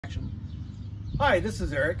action. Hi, this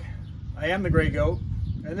is Eric. I am the Gray Goat,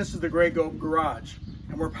 and this is the Gray Goat Garage,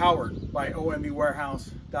 and we're powered by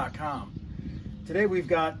ongoverned.com. Today we've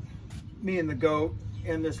got me and the Goat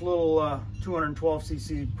in this little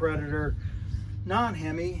 212cc Predator,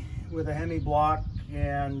 non-Hemi, with a Hemi block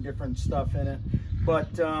and different stuff in it. But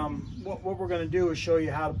what we're going to do is show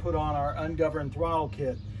you how to put on our ungoverned throttle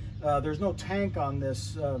kit. There's no tank on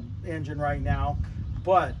this engine right now,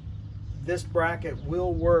 but this bracket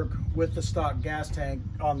will work with the stock gas tank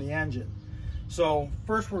on the engine. So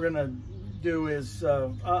first we're going to do is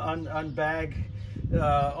unbag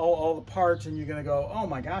all the parts, and you're going to go, oh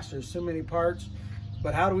my gosh, there's so many parts.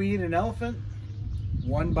 But how do we eat an elephant?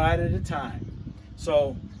 One bite at a time.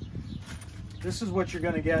 So this is what you're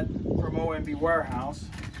going to get from OMB Warehouse.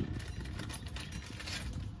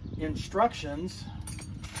 Instructions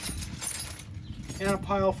and a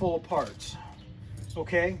pile full of parts.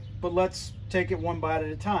 Okay, but let's take it one bite at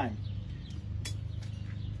a time.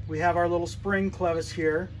 We have our little spring clevis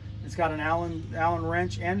here. It's got an Allen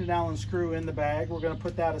wrench and an Allen screw in the bag. We're going to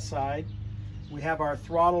put that aside. We have our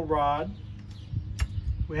throttle rod.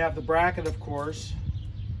 We have the bracket, of course.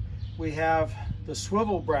 We have the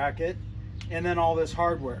swivel bracket, and then all this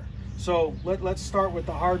hardware. So let's start with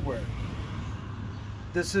the hardware.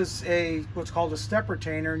 This is what's called a step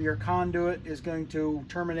retainer, and your conduit is going to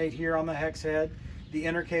terminate here on the hex head. The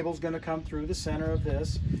inner cable is going to come through the center of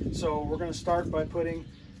this. So we're going to start by putting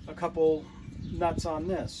a couple nuts on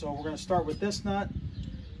this. So we're going to start with this nut.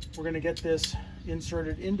 We're going to get this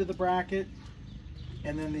inserted into the bracket,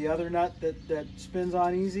 and then the other nut that spins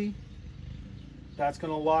on easy, that's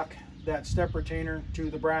going to lock that step retainer to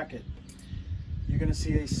the bracket. You're going to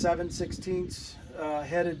see a 7/16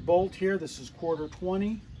 headed bolt here. This is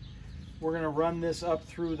 1/4 We're going to run this up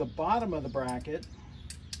through the bottom of the bracket.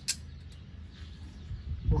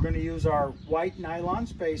 We're going to use our white nylon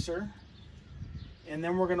spacer, and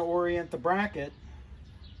then we're going to orient the bracket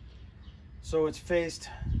so it's faced.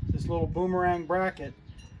 This little boomerang bracket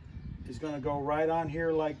is going to go right on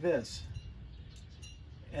here like this.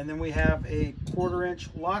 And then we have a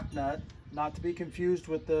 1/4 lock nut, not to be confused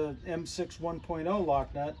with the M6 1.0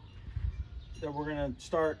 lock nut, that we're going to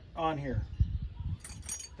start on here.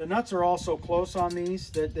 The nuts are also close on these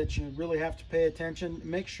that you really have to pay attention.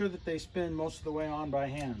 Make sure that they spin most of the way on by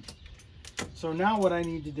hand. So now what I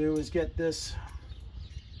need to do is get this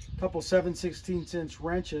couple 7/16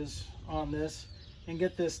 wrenches on this and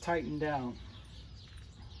get this tightened down.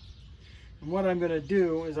 And what I'm going to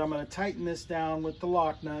do is I'm going to tighten this down with the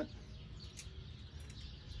lock nut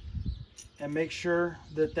and make sure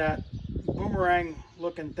that that boomerang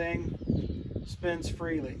looking thing spins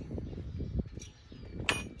freely.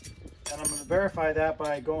 And I'm going to verify that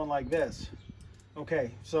by going like this.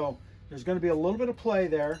 Okay, so there's going to be a little bit of play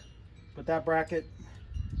there, but that bracket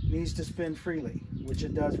needs to spin freely, which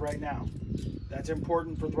it does right now. That's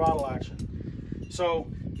important for throttle action.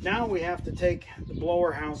 So now we have to take the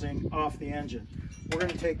blower housing off the engine. We're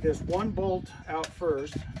going to take this one bolt out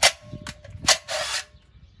first,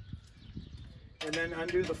 and then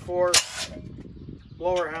undo the 4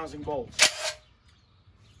 blower housing bolts.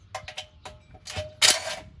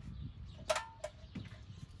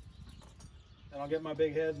 And I'll get my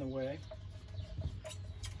big head in the way.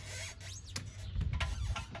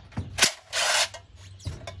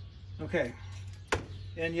 Okay,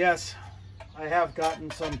 and yes, I have gotten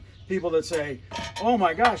some people that say, oh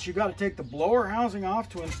my gosh, you got to take the blower housing off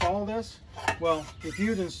to install this. Well, if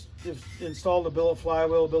you'd installed a billet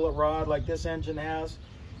flywheel, billet rod like this engine has,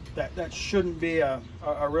 that shouldn't be a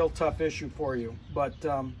real tough issue for you. But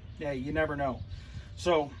yeah, you never know.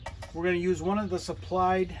 So we're going to use one of the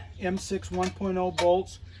supplied M6 1.0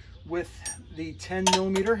 bolts with the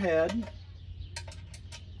 10mm head.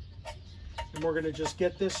 And we're going to just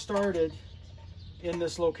get this started in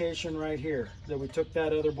this location right here that we took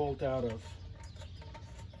that other bolt out of.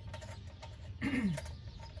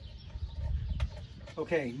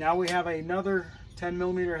 Okay, now we have another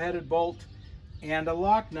 10mm headed bolt and a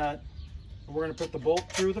lock nut. We're going to put the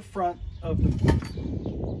bolt through the front of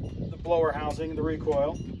the blower housing, the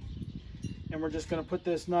recoil, and we're just going to put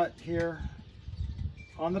this nut here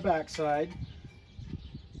on the back side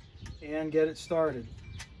and get it started.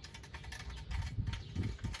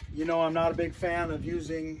 You know, I'm not a big fan of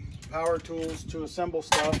using power tools to assemble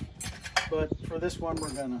stuff, but for this one we're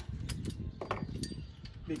gonna,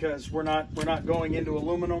 because we're not going into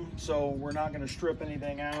aluminum, so we're not going to strip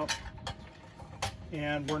anything out,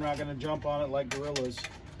 and we're not going to jump on it like gorillas.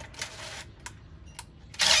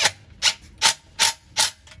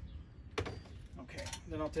 Okay,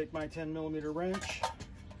 then I'll take my 10mm wrench,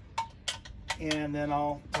 and then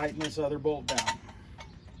I'll tighten this other bolt down.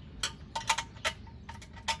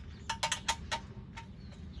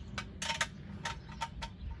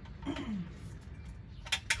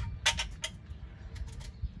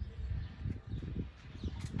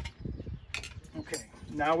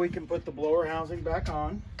 now we can put the blower housing back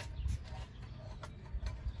on.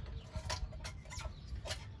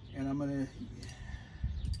 And I'm going to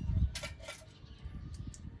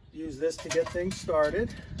use this to get things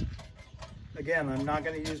started. Again, I'm not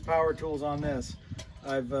going to use power tools on this.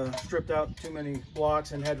 I've stripped out too many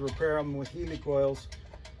blocks and had to repair them with Healy coils.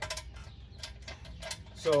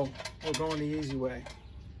 So we're going the easy way.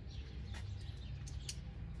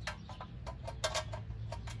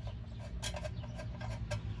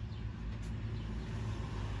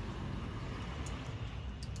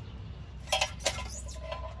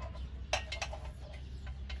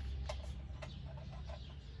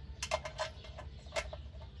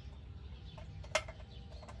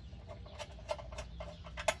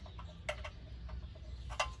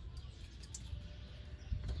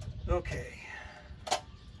 Okay.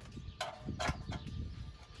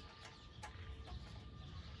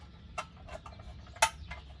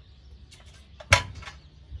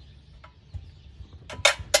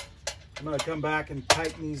 I'm going to come back and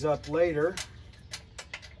tighten these up later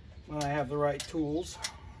when I have the right tools.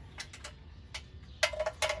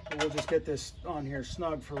 But we'll just get this on here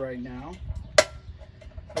snug for right now.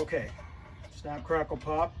 Okay, snap, crackle,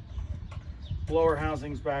 pop. Blower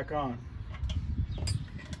housing's back on.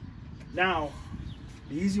 Now,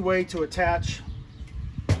 the easy way to attach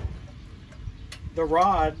the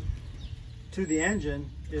rod to the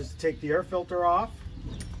engine is to take the air filter off.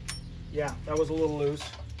 Yeah, that was a little loose.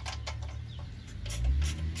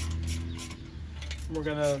 We're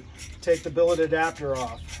gonna take the billet adapter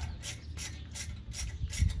off.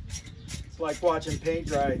 It's like watching paint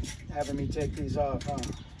dry, having me take these off, huh?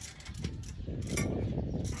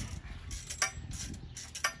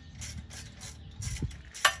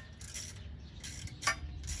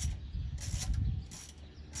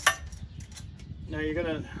 Now you're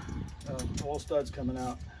gonna, whole stud's coming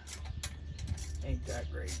out. Ain't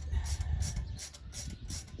that great.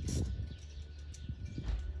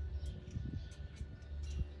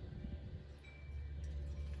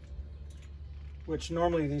 Which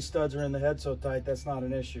normally these studs are in the head so tight, that's not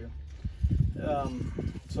an issue.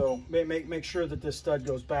 So make sure that this stud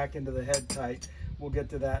goes back into the head tight. We'll get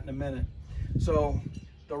to that in a minute. So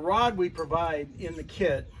the rod we provide in the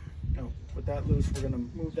kit, put that loose, we're gonna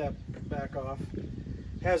move that back off,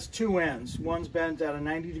 has two ends. One's bent at a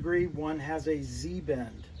 90 degree, one has a Z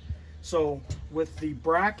bend. So with the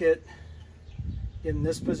bracket in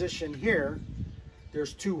this position here,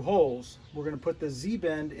 there's two holes. We're gonna put the Z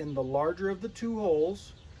bend in the larger of the two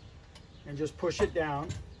holes and just push it down.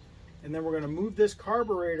 And then we're gonna move this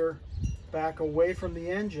carburetor back away from the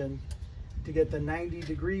engine to get the 90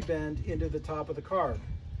 degree bend into the top of the carb.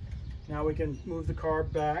 Now we can move the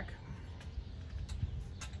carb back,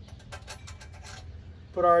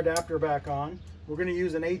 put our adapter back on. We're gonna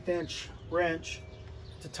use an 1/8 inch wrench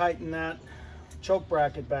to tighten that choke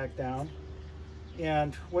bracket back down.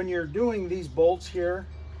 And when you're doing these bolts here,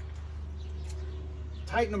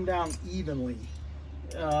 tighten them down evenly.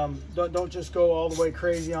 Don't just go all the way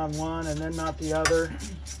crazy on one and then not the other.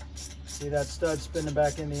 See that stud spinning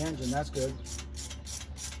back in the engine, that's good.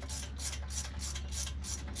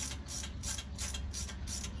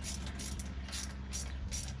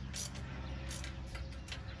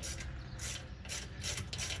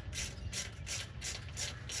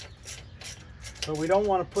 So we don't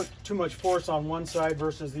want to put too much force on one side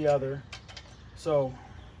versus the other. So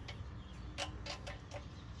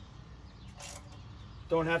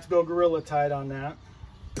don't have to go gorilla tight on that.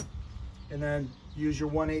 And then use your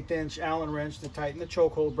 1/8 inch Allen wrench to tighten the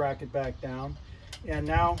chokehold bracket back down. And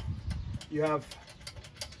now you have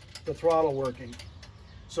the throttle working.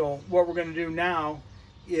 So what we're going to do now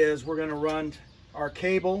is we're going to run our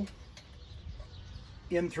cable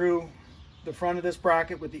in through the front of this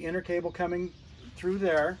bracket with the inner cable coming through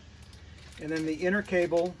there, and then the inner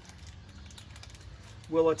cable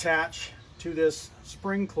will attach to this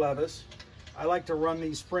spring clevis. I like to run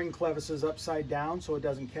these spring clevises upside down so it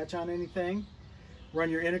doesn't catch on anything.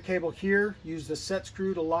 Run your inner cable here, use the set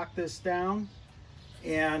screw to lock this down,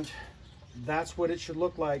 and that's what it should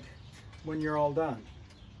look like when you're all done.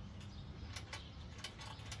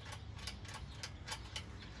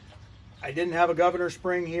 I didn't have a governor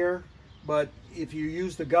spring here, but if you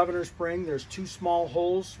use the governor spring, there's two small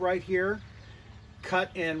holes right here. Cut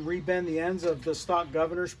and rebend the ends of the stock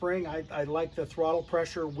governor spring. I like the throttle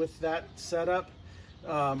pressure with that setup,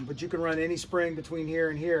 but you can run any spring between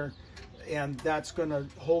here and here, and that's gonna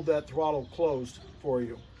hold that throttle closed for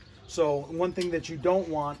you. So one thing that you don't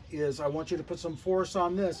want is, I want you to put some force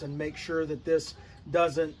on this and make sure that this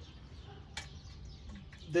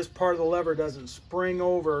part of the lever doesn't spring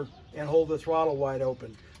over and hold the throttle wide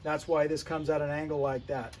open. That's why this comes at an angle like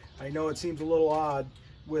that. I know it seems a little odd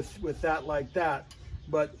with that like that,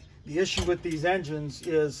 but the issue with these engines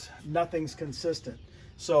is nothing's consistent.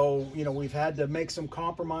 So, you know, we've had to make some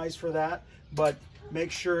compromise for that, but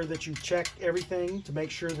make sure that you check everything to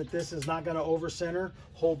make sure that this is not going to over center.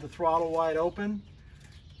 Hold the throttle wide open.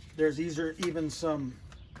 There's even some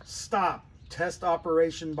stop test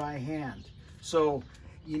operation by hand. So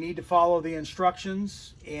you need to follow the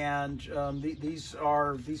instructions, and these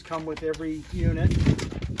come with every unit.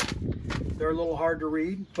 They're a little hard to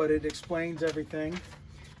read, but it explains everything.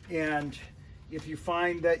 And if you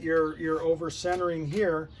find that you're over centering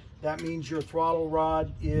here, that means your throttle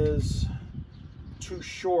rod is too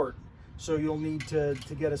short. So you'll need to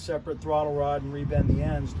get a separate throttle rod and rebend the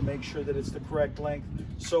ends to make sure that it's the correct length,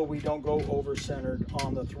 so we don't go over centered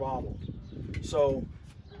on the throttle. So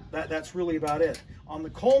that's really about it. On the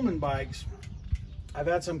Coleman bikes, I've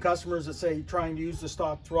had some customers that say, trying to use the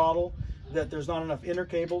stock throttle, that there's not enough inner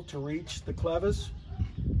cable to reach the clevis.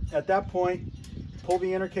 At that point, pull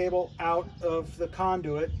the inner cable out of the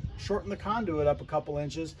conduit, shorten the conduit up a couple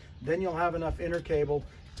inches, then you'll have enough inner cable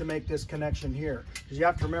to make this connection here. Because you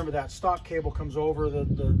have to remember that stock cable comes over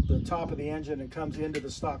the top of the engine and comes into the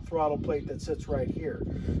stock throttle plate that sits right here.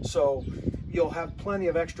 So you'll have plenty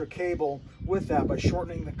of extra cable with that. By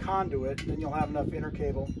shortening the conduit, then you'll have enough inner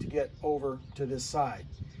cable to get over to this side.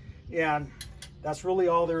 And that's really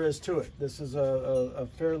all there is to it. This is a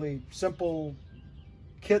fairly simple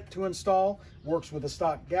kit to install. Works with a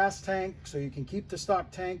stock gas tank, so you can keep the stock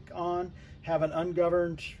tank on, have an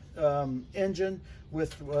ungoverned engine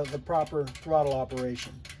with the proper throttle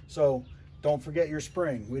operation. So don't forget your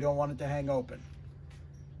spring. We don't want it to hang open.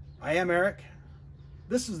 I am Eric.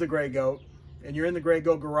 This is the Gray Goat, and you're in the Gray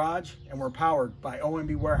Goat Garage, and we're powered by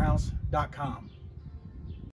OMBwarehouse.com.